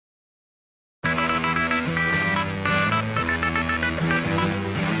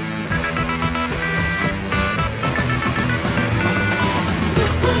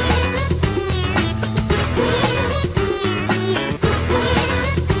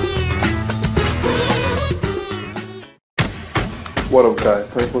What up guys,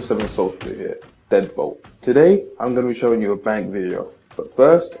 24/7 Soulsplit here, Deadbolt. Today, I'm going to be showing you a bank video. But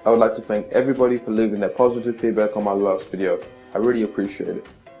first, I would like to thank everybody for leaving their positive feedback on my last video. I really appreciate it.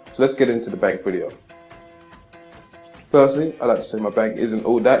 So let's get into the bank video. Firstly, I'd like to say my bank isn't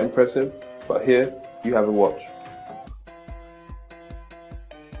all that impressive, but here, you have a watch.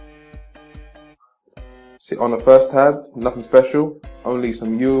 See, on the first tab, nothing special, only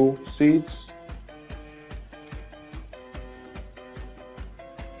some Yule seeds,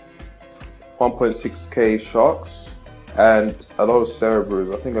 $1.6k sharks, and a lot of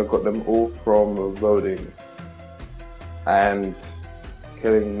Cerebrus. I think I got them all from voting and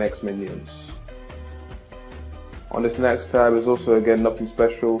killing next minions. On this next tab is also again nothing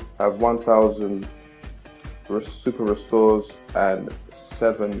special. I have 1000 super restores and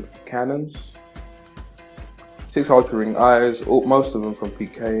 7 cannons, 6 altering eyes, most of them from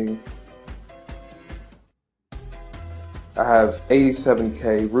PKing. I have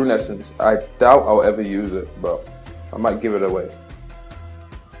 87k rune essence. I doubt I'll ever use it, but I might give it away.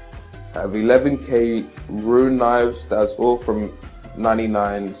 I have 11k rune knives. That's all from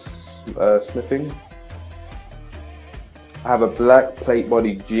 99 smithing. I have a black plate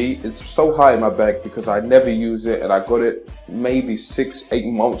body G. It's so high in my bank because I never use it, and I got it maybe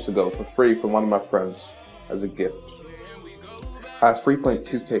 6-8 months ago for free from one of my friends as a gift. I have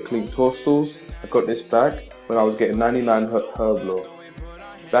 3.2k clean toadstools. I got this back when I was getting 99 herb lore.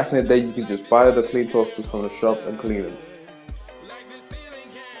 Back in the day, you could just buy the clean toadstools from the shop and clean them.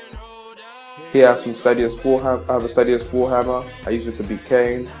 Here I have some Stadius Warhammer. I have a Stadius Warhammer. I use it for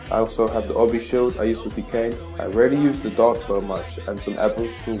DKing. I also have the Obby Shield I use for DKing. I rarely use the Dark Bow much, and some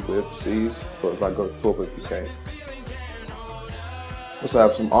Abyssal Whip C's for if I go 12 with DKing. Also I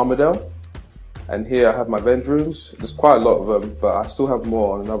have some Armadale. And here I have my Venge runes. There's quite a lot of them, but I still have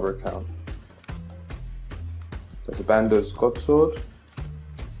more on another account. There's a Bando's Godsword.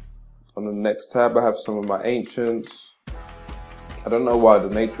 On the next tab I have some of my Ancients. I don't know why the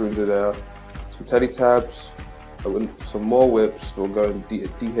nature runes are there. Some Teddy tabs. Some more whips for going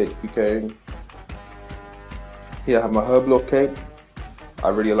DHPKing. Here I have my Herblore cape. I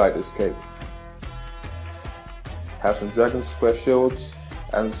really like this cape. I have some Dragon Square shields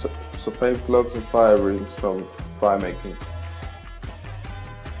and some flame gloves and fire rings from fire making.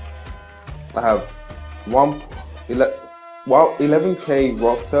 I have 11k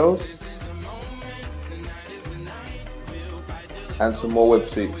rocktails and some more web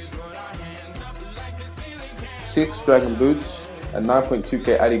seats, 6 dragon boots and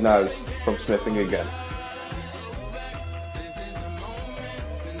 9.2k addy knives from smithing again.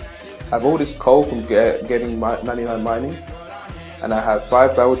 I have all this coal from getting 99 mining, and I have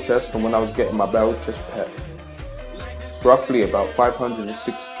 5 barrel chests from when I was getting my barrel chest pet. It's roughly about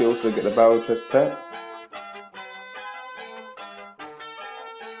 506 kills to get the barrel chest pet.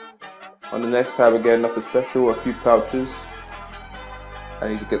 On the next tab again, nothing special, a few pouches. I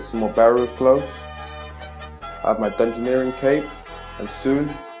need to get some more barrels gloves. I have my Dungeoneering cape, and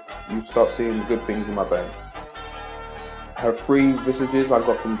soon you start seeing the good things in my bank. I have 3 visages I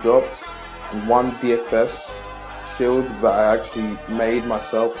got from drops, and 1 DFS shield that I actually made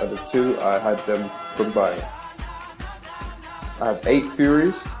myself, and the 2 I had them from buying. I have 8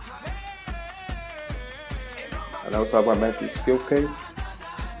 Furies, and I also have my magic skill cape.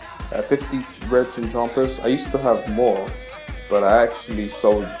 I have 50 red Enchampers. I used to have more, but I actually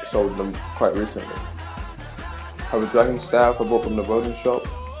sold them quite recently. I have a dragon staff I bought from the voting shop,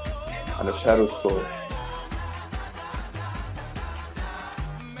 and a shadow sword.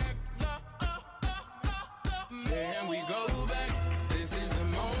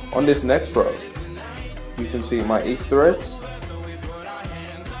 On this next row, you can see my Easter eggs.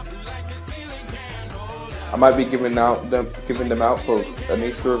 I might be giving them out for an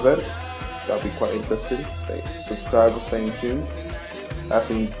Easter event. That'll be quite interesting. Subscribe and stay tuned. I have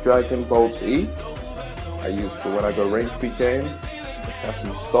some Dragon Bolts E I use for when I go range PKing. I have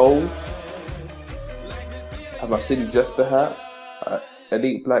some stoles. I have my City Jester hat,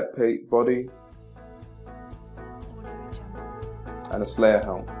 Elite Black Paint Body, and a Slayer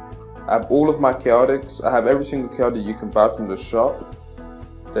helm. I have all of my chaotics. I have every single chaotic you can buy from the shop.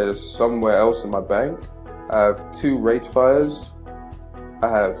 There's somewhere else in my bank. I have 2 Ragefires. I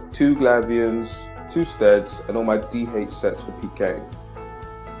have 2 Glavians, 2 Steads, and all my DH sets for PKing.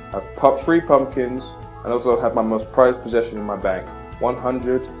 I have 3 pumpkins, and also have my most prized possession in my bank,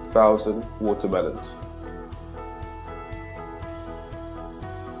 100,000 watermelons.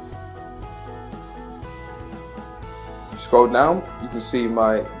 If you scroll down, you can see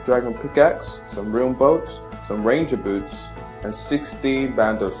my dragon pickaxe, some realm boats, some ranger boots, and 16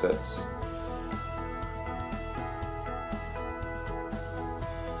 bando sets.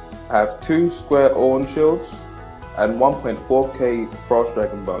 I have 2 square Orn shields and 1.4k Frost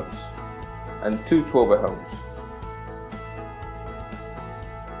Dragon bones and 2 12er helms.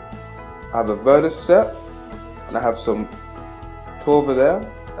 I have a Verdus set and I have some Torva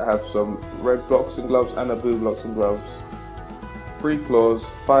there. I have some red blocks and gloves and a blue blocks and gloves, 3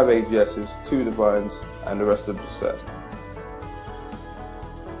 claws, 5 AGSs, 2 divines and the rest of the set.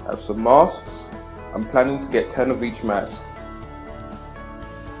 I have some masks. I'm planning to get 10 of each mask.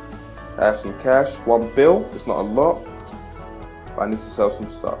 I have some cash, 1 bill, it's not a lot, but I need to sell some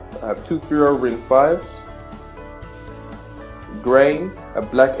stuff. I have 2 Furo Ring 5s, grain, a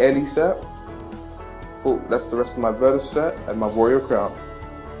black Ellie set, that's the rest of my Verdus set, and my Warrior Crown.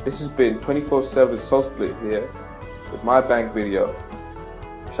 This has been 24/7 Soulsplit here with my bank video.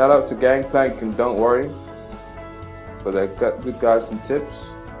 Shout out to Gangplank and Don't Worry for their good guides and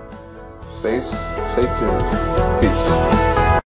tips. Stay tuned. Peace.